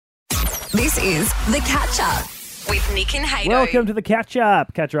This is The Catch Up with Nick and Hato. Welcome to The Catch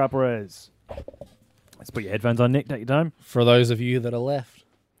Up, Catcher Upperers. Let's put your headphones on, Nick. Take your time. For those of you that are left,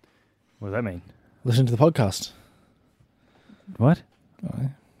 What does that mean? listen to the podcast. What?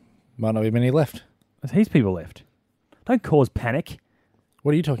 Might not be many left. There's heaps of people left. Don't cause panic.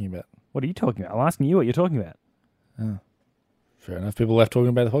 What are you talking about? What are you talking about? I'm asking you what you're talking about. Fair enough. People left talking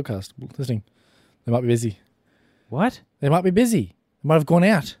about the podcast, listening. They might be busy. What? They might be busy. They might have gone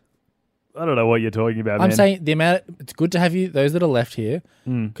out. I don't know what you're talking about, I'm man. saying the amount. It's good to have you, those that are left here,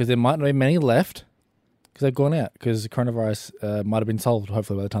 because there might not be many left because they've gone out because coronavirus might have been solved.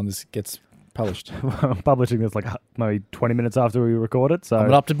 Hopefully, by the time this gets published. I'm publishing this like maybe 20 minutes after we record it. So I'm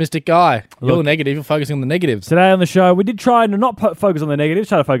an optimistic guy. You're Look- negative. You're focusing on the negatives. today on the show, we did try to not focus on the negatives,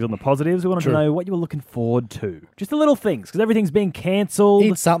 try to focus on the positives. We wanted True. to know what you were looking forward to. Just the little things, because everything's being cancelled.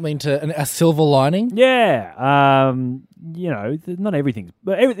 Need something to a silver lining. Yeah. Not everything's...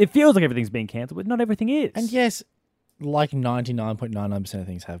 But it feels like everything's being cancelled, but not everything is. And yes, like 99.99% of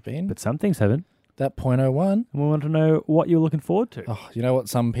things have been. But some things haven't. That 0.01. And we want to know what you're looking forward to. Oh, you know what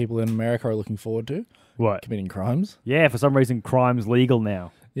some people in America are looking forward to? What? Committing crimes. Yeah, for some reason, crime's legal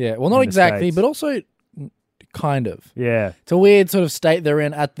now. Yeah, well, not In the exactly, States. but also kind of. Yeah. It's a weird sort of state they're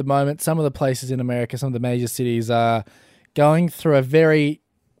in at the moment. Some of the places in America, some of the major cities are going through a very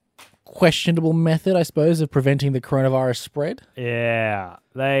questionable method, I suppose, of preventing the coronavirus spread. Yeah.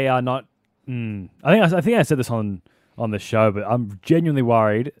 They are not... I think I said this on the show, but I'm genuinely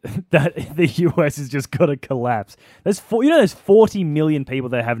worried that the US is just going to collapse. There's 40 million people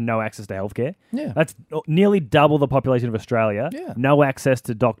that have no access to healthcare. Yeah. That's nearly double the population of Australia. Yeah. No access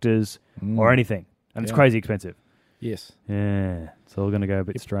to doctors or anything. And it's Yeah. crazy expensive. Yes. Yeah. It's all going to go a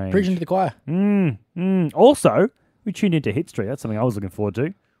bit strange. Preaching to the choir. Also, we tuned into Hit Street. That's something I was looking forward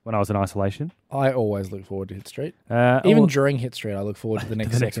to when I was in isolation. I always look forward to Hit Street. Even Even during Hit Street, I look forward to the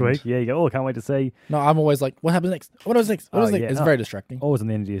next the next second. week. Yeah, you go, can't wait to see. No, I'm always like, what happens next? What was next? What was next? yeah. It's Oh. very distracting. Always on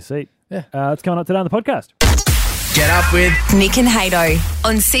the end of your seat. Yeah. It's coming up today on the podcast. Get up with Nick and Hato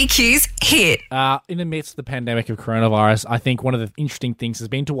on CQ's Hit. In the midst of the pandemic of coronavirus, I think one of the interesting things has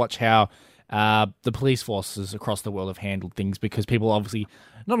been to watch how the police forces across the world have handled things, because people are obviously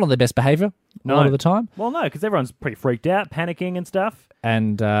not on their best behaviour a lot of the time. Well, no, because everyone's pretty freaked out, panicking and stuff.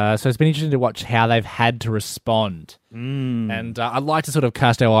 And so it's been interesting to watch how they've had to respond. And I'd like to sort of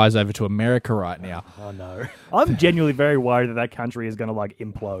cast our eyes over to America right now. Oh, no. I'm genuinely very worried that country is going to,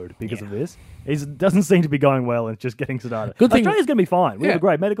 implode because of this. It doesn't seem to be going well, and it's just getting started. Good thing- Australia's going to be fine. We have Yeah. a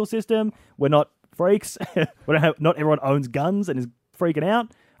great medical system. We're not freaks. Not everyone owns guns and is freaking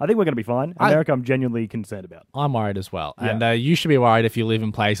out. I think we're going to be fine. America, I'm genuinely concerned about. I'm worried as well. Yeah. And you should be worried if you live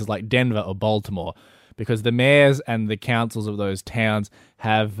in places like Denver or Baltimore, because the mayors and the councils of those towns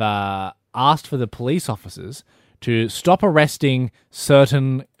have asked for the police officers to stop arresting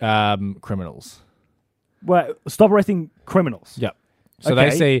certain criminals. Well, stop arresting criminals. Yep. So Okay.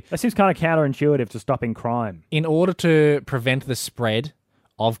 they say That seems kind of counterintuitive to stopping crime. in order to prevent the spread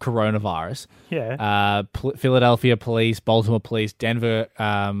of coronavirus, Yeah. Philadelphia police, Baltimore police, Denver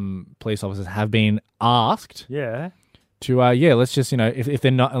police officers have been asked Yeah. to, let's just, if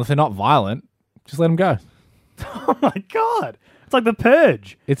they're not violent, just let them go. Oh, my God. It's like the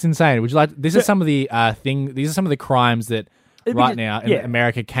Purge. It's insane. Would you like? This is some of the These are some of the crimes that It'd be right just- now in yeah.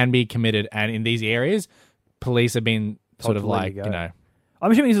 America can be committed, and in these areas, police have been sort of to let like you go.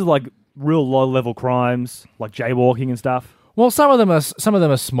 I'm assuming this is like real low-level crimes, like jaywalking and stuff. Well, some of them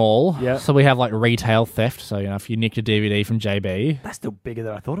are small. Yeah. So we have like retail theft. So if you nicked a DVD from JB, That's still bigger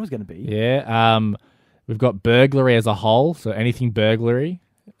than I thought it was going to be. yeah. We've got burglary as a whole. So anything burglary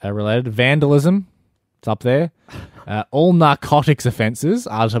related, vandalism, it's up there. All narcotics offences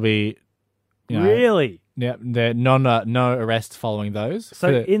are to be, Really? yeah, they're no arrests following those. So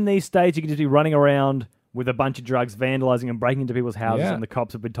For- in these states, you can just be running around with a bunch of drugs, vandalizing and breaking into people's houses, Yeah. and the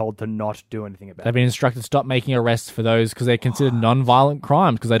cops have been told to not do anything about They've it. been instructed to stop making arrests for those because they're considered non-violent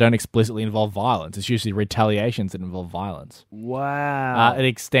crimes because they don't explicitly involve violence. It's usually retaliations that involve violence. Wow. It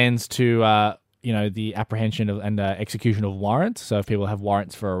extends to the apprehension of and execution of warrants. So if people have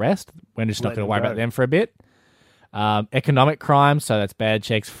warrants for arrest, we're just not Let going to them worry go. about them for a bit. Economic crimes, so that's bad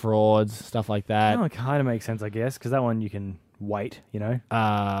checks, frauds, stuff like that. That kind of makes sense, I guess, because that one you can wait,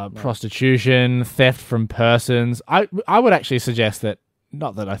 Prostitution, theft from persons. I would actually suggest that,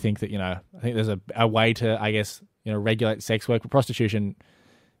 not that I think that, I think there's a way to, I guess, regulate sex work, but prostitution,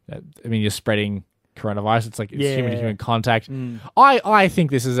 you're spreading coronavirus. It's like it's human to human contact. I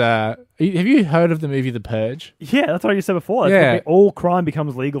think this is Have you heard of the movie The Purge? Yeah, that's what you said before. That's Yeah. what all crime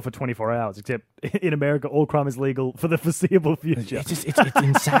becomes legal for 24 hours, except in America, all crime is legal for the foreseeable future. It's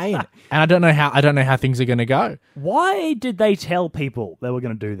insane, and I don't know how things are going to go. Why did they tell people they were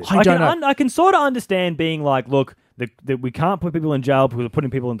going to do this? I don't know. I can sort of understand being like, look, that we can't put people in jail because we're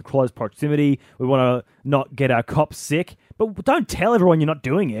putting people into close proximity. We want to not get our cops sick, but don't tell everyone you're not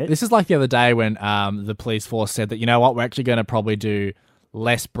doing it. This is like the other day when the police force said that, you know what, we're actually going to probably do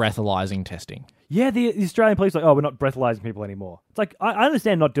less breathalyzing testing. Yeah, the Australian police are like, oh, we're not breathalyzing people anymore. It's like, I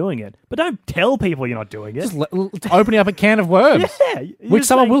understand not doing it, but don't tell people you're not doing it. It's opening up a can of worms, Yeah, you're which just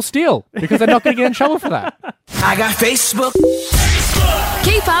someone saying- will steal because they're not going to get in trouble for that. I got Facebook.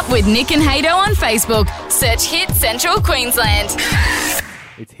 Keep up with Nick and Hato on Facebook. Search Hit Central Queensland.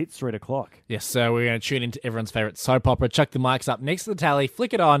 It's hit straight o'clock. Yes, so we're going to tune into everyone's favourite soap opera, chuck the mics up next to the tally,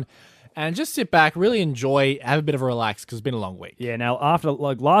 flick it on, and just sit back, really enjoy, have a bit of a relax because it's been a long week. Yeah, now after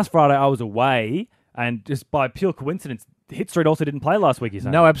last Friday, I was away, and just by pure coincidence, Hit Street also didn't play last week. You're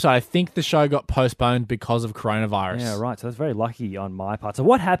saying? No episode. I think the show got postponed because of coronavirus. Yeah, right. So that's very lucky on my part. So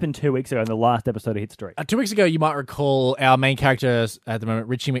what happened 2 weeks ago in the last episode of Hit Street? 2 weeks ago, you might recall our main character at the moment,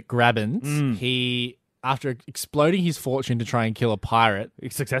 Richie McGrabbins. He, after exploding his fortune to try and kill a pirate,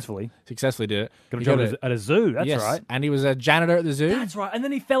 Successfully. successfully did it. Got a He job got at a zoo. That's yes, right. and he was a janitor at the zoo. That's right. And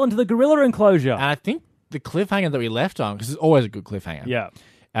then he fell into the gorilla enclosure. And I think the cliffhanger that we left on, because it's always a good cliffhanger, Yeah.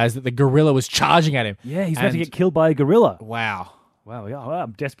 as that the gorilla was charging at him. Yeah, he's about to And- get killed by a gorilla. Wow. Wow, yeah, well,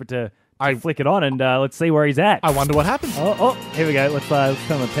 I'm desperate to flick it on and let's see where he's at. I wonder what happened. Oh, here we go. Let's turn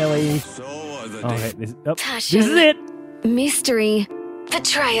on the telly. Okay, this is it. Mystery.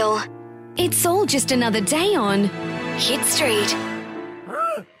 Betrayal. It's all just another day on Hit Street.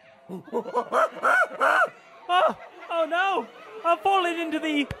 Oh no! I've fallen into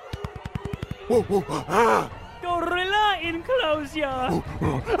the gorilla enclosure!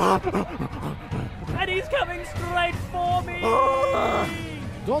 And he's coming straight for me!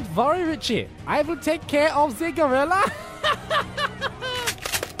 Don't worry, Richie. I will take care of the gorilla.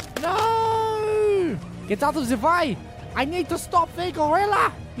 No! Get out of the way. I need to stop the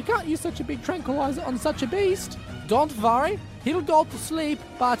gorilla. You can't use such a big tranquilizer on such a beast. Don't worry. He'll go to sleep,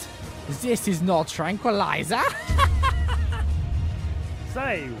 but this is not tranquilizer.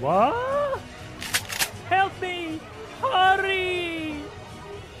 Say what? Help me! Hurry!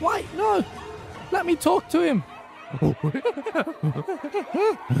 Wait, no. Let me talk to him.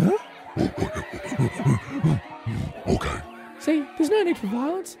 Okay. See, there's no need for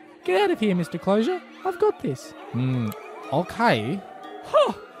violence. Get out of here, Mr. Closure. I've got this. Okay.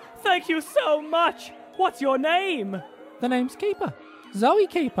 Oh, thank you so much! What's your name? The name's Keeper. Zoe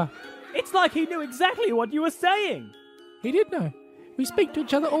Keeper. It's like he knew exactly what you were saying! He did know. We speak to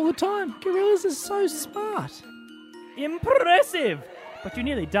each other all the time. Gorillas are so smart. Impressive! But you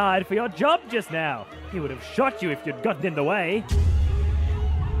nearly died for your job just now. He would have shot you if you'd gotten in the way.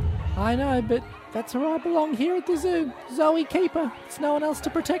 I know, but that's where I belong, here at the zoo. Zoe Keeper. There's no one else to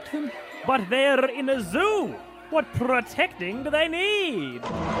protect them. But they're in a zoo! What protecting do they need?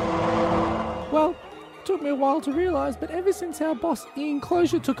 Well, it took me a while to realise, but ever since our boss Ian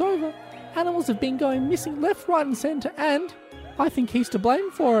Closure took over, animals have been going missing left, right and centre, and I think he's to blame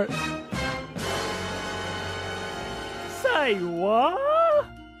for it. Say what?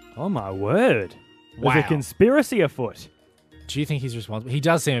 Oh my word. Wow. There's a conspiracy afoot. Do you think he's responsible? He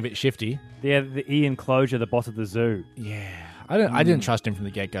does seem a bit shifty. Yeah, the Ian Closure, the boss of the zoo. Yeah. I didn't trust him from the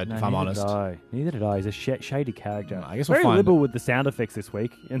get-go, if I'm honest. Neither did I. He's a shady character. I guess we'll Very find- liberal with the sound effects this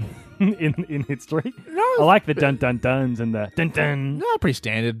week in in history. I like the dun dun duns and the dun dun. No, pretty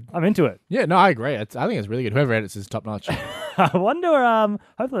standard. I'm into it. Yeah, no, I agree. I think it's really good. Whoever edits is top-notch. I wonder.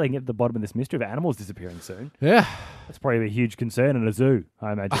 Hopefully, they can get to the bottom of this mystery of animals disappearing soon. Yeah. That's probably a huge concern in a zoo.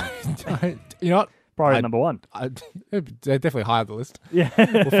 I imagine. You know what? Priority number one. They're definitely high on the list. Yeah.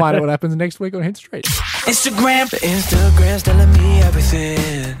 We'll find out what happens next week on Hit Street. Instagram's telling me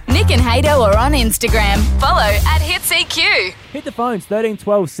everything. Nick and Hato are on Instagram. Follow at HitsEQ. Hit the phones 13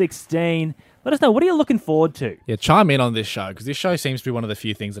 12 16. Let us know, what are you looking forward to? Yeah, chime in on this show, because this show seems to be one of the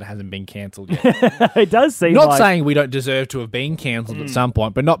few things that hasn't been cancelled yet. It does seem Not like... saying we don't deserve to have been cancelled at some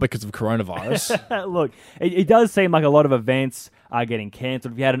point, but not because of coronavirus. Look, it does seem like a lot of events are getting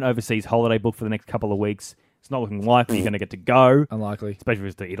cancelled. If you had an overseas holiday booked for the next couple of weeks, it's not looking likely you're going to get to go. Unlikely. Especially if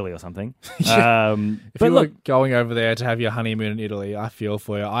it's to Italy or something. If But you look, were going over there to have your honeymoon in Italy, I feel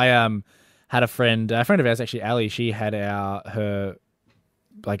for you. I had a friend of ours, actually, Ali, she had her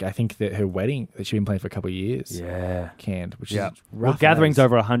like, I think that her wedding that she's been planning for a couple of years. Yeah. Canned, which Yeah. is rough. Gatherings as.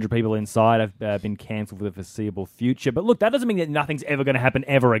 over 100 people inside have been cancelled for the foreseeable future. But look, that doesn't mean that nothing's ever going to happen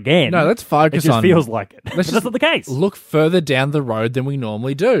ever again. No, let's focus It just on. feels like it. But Let's that's not the case. Look further down the road than we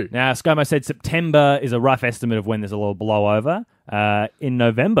normally do. Now, ScoMo said September is a rough estimate of when there's a little blowover. In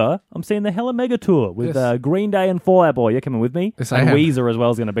November, I'm seeing the Hella Mega Tour with Yes. Green Day and Fall Out Boy. You're coming with me. Yes, I and am. Weezer as well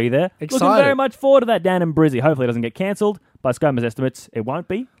is going to be there. Looking Excited. very much forward to that down in Brizzy. Hopefully it doesn't get cancelled. By ScoMo's estimates, it won't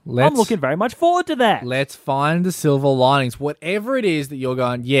be. I'm Let's- looking very much forward to that. Let's find the silver linings. Whatever it is that you're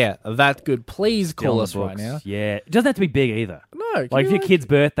going, yeah, that's good. Please Still call in the us right books. now. Yeah. It doesn't have to be big either. No, Like if your kid's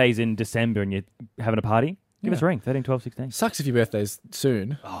birthday's in December and you're having a party, give us a ring. 13, 12, 16. Sucks if your birthday's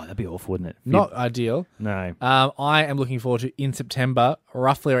soon. Oh, that'd be awful, wouldn't it? Not ideal. No. I am looking forward to in September,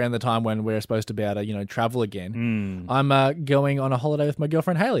 roughly around the time when we're supposed to be able to, travel again. I'm going on a holiday with my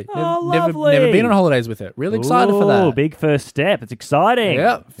girlfriend Haley. Oh, lovely. Never been on holidays with her. Really excited for Ooh, that. big first step. It's exciting.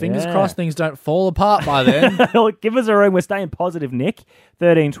 Yeah, fingers Yeah. crossed things don't fall apart by then. Give us a ring. We're staying positive, Nick.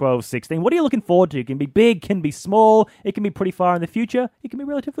 13, 12, 16. What are you looking forward to? It can be big, can be small. It can be pretty far in the future. It can be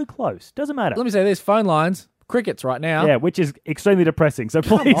relatively close. Doesn't matter. Let me say this: phone lines, crickets right now. Yeah, which is extremely depressing. So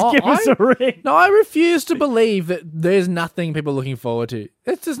please on, give us a ring. No, I refuse to believe that there's nothing people are looking forward to.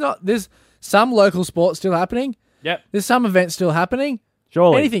 It's just not. There's some local sports still happening. Yep. There's some events still happening.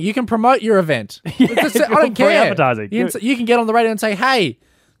 Surely. Anything. You can promote your event. I don't free care. advertising. You can get on the radio and say, hey,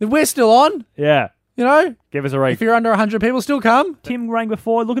 we're still on. Yeah. Give us a ring. If you're under 100 people, still come. Tim rang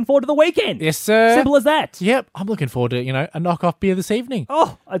before. Looking forward to the weekend. Yes, sir. Simple as that. Yep. I'm looking forward to, a knockoff beer this evening.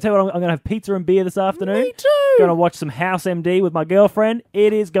 Oh, I tell you what, I'm going to have pizza and beer this afternoon. Me too. Going to watch some House MD with my girlfriend.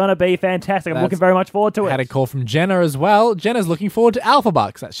 It is going to be fantastic. I'm That's- looking very much forward to it. Had a call from Jenna as well. Jenna's looking forward to Alpha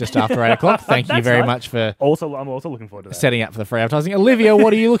Bucks. That's just after 8 o'clock. Thank you That's very nice. much for I'm also looking forward to that. setting up for the free advertising. Olivia,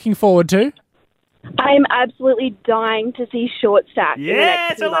 what are you looking forward to? I am absolutely dying to see Short Stack. in the Yes,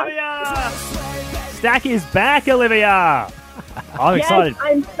 next few months. Olivia! Stack is back, Olivia. I'm excited. Yes,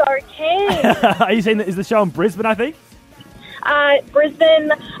 I'm so keen. Are you seeing is the show in Brisbane, I think?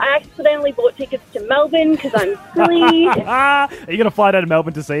 Brisbane, I accidentally bought tickets to Melbourne because I'm silly. Are you going to fly down to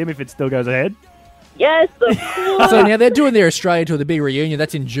Melbourne to see him if it still goes ahead? Yes, of course. So now they're doing their Australia tour, the big reunion.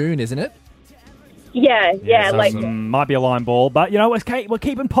 That's in June, isn't it? Yeah, so like might be a line ball, but we're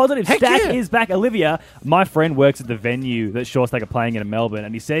keeping positive. Heck Stack yeah. is back. Olivia, my friend works at the venue that Short Stack are playing in Melbourne,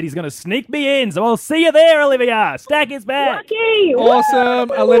 and he said he's going to sneak me in. So I'll see you there, Olivia. Stack is back. lucky. Awesome.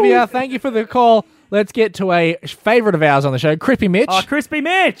 Woo! Olivia, thank you for the call. Let's get to a favourite of ours on the show, Crispy Mitch. Oh, Crispy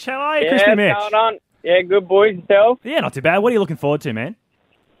Mitch. How are you, Crispy Mitch? What's going on? Yeah, good boys yourself. Yeah, not too bad. What are you looking forward to, man?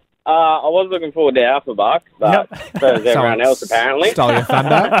 I was looking forward to Alpha Bucks, but so is everyone else apparently. Stole your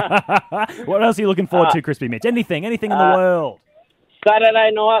thunder. What else are you looking forward to, Crispy Mitch? Anything in the world?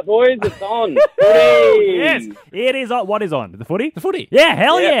 Saturday night, boys, it's on. Yes, it is on. What is on? The footy? The footy. Yeah,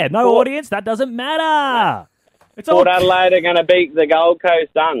 hell yeah. Yeah. No audience. That doesn't matter. It's all. Port Adelaide are going to beat the Gold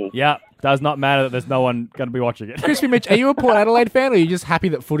Coast Suns. Yeah, does not matter that there's no one going to be watching it. Crispy Mitch, are you a Port Adelaide fan or are you just happy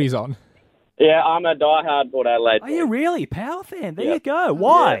that footy's on? Yeah, I'm a diehard Port Adelaide Are fan. you really? Power fan. There Yeah. you go.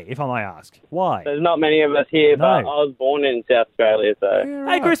 Why, if I may ask? Why? There's not many of us here, but I was born in South Australia, so...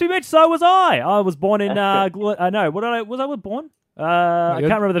 Hey, Crispy Mitch, so was I. I was born in, was I born? I You're-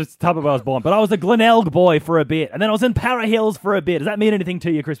 can't remember the type of where I was born, but I was a Glenelg boy for a bit, and then I was in Para Hills for a bit. Does that mean anything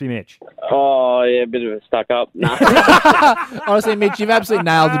to you, Crispy Mitch? Oh, yeah, a bit of a stuck-up. No. Honestly, Mitch, you've absolutely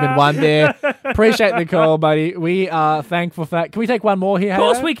nailed him in one there. Appreciate the call, buddy. We are thankful for that. Can we take one more here, Of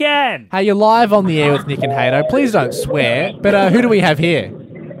course Hato? we can. Hey, you're live on the air with Nick and Hato. Please don't swear. But who do we have here?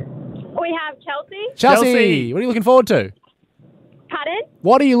 We have Chelsea. Chelsea. What are you looking forward to? Pardon?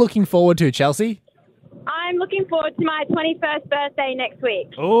 What are you looking forward to, Chelsea? I'm looking forward to my 21st birthday next week.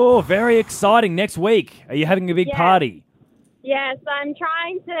 Oh, very exciting. Next week, are you having a big Yeah. party? Yes, I'm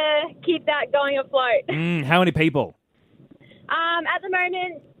trying to keep that going afloat. How many people? At the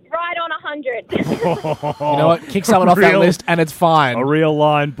moment, right on 100. You know what? Kick someone off that list and it's fine. A real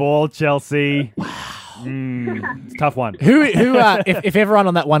line ball, Chelsea. It's a tough one. Who if everyone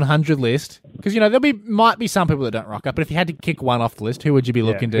on that 100 list, because might be some people that don't rock up, but if you had to kick one off the list, who would you be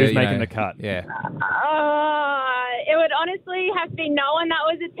looking to? who's making the cut? Yeah. It would honestly have to be no one that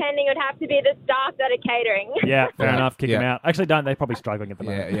was attending. It would have to be the staff that are catering. Yeah, fair enough. Kick Yeah. them out. Actually, don't. They're probably struggling at the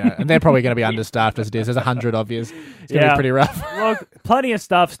moment. Yeah, and they're probably going to be understaffed as it is. There's 100 of you. It's going to be pretty rough. Look, plenty of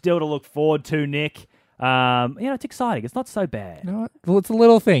stuff still to look forward to, Nick. It's exciting. It's not so bad. You know what? Well, it's the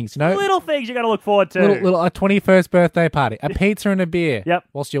little things, Little things you got to look forward to. Little a 21st birthday party, a pizza and a beer. Yep.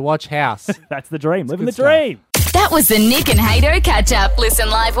 Whilst you watch House. That's the dream. Living the good stuff. dream. That was the Nick and Hato catch up. Listen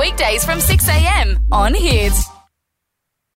live weekdays from 6 a.m. on Hits.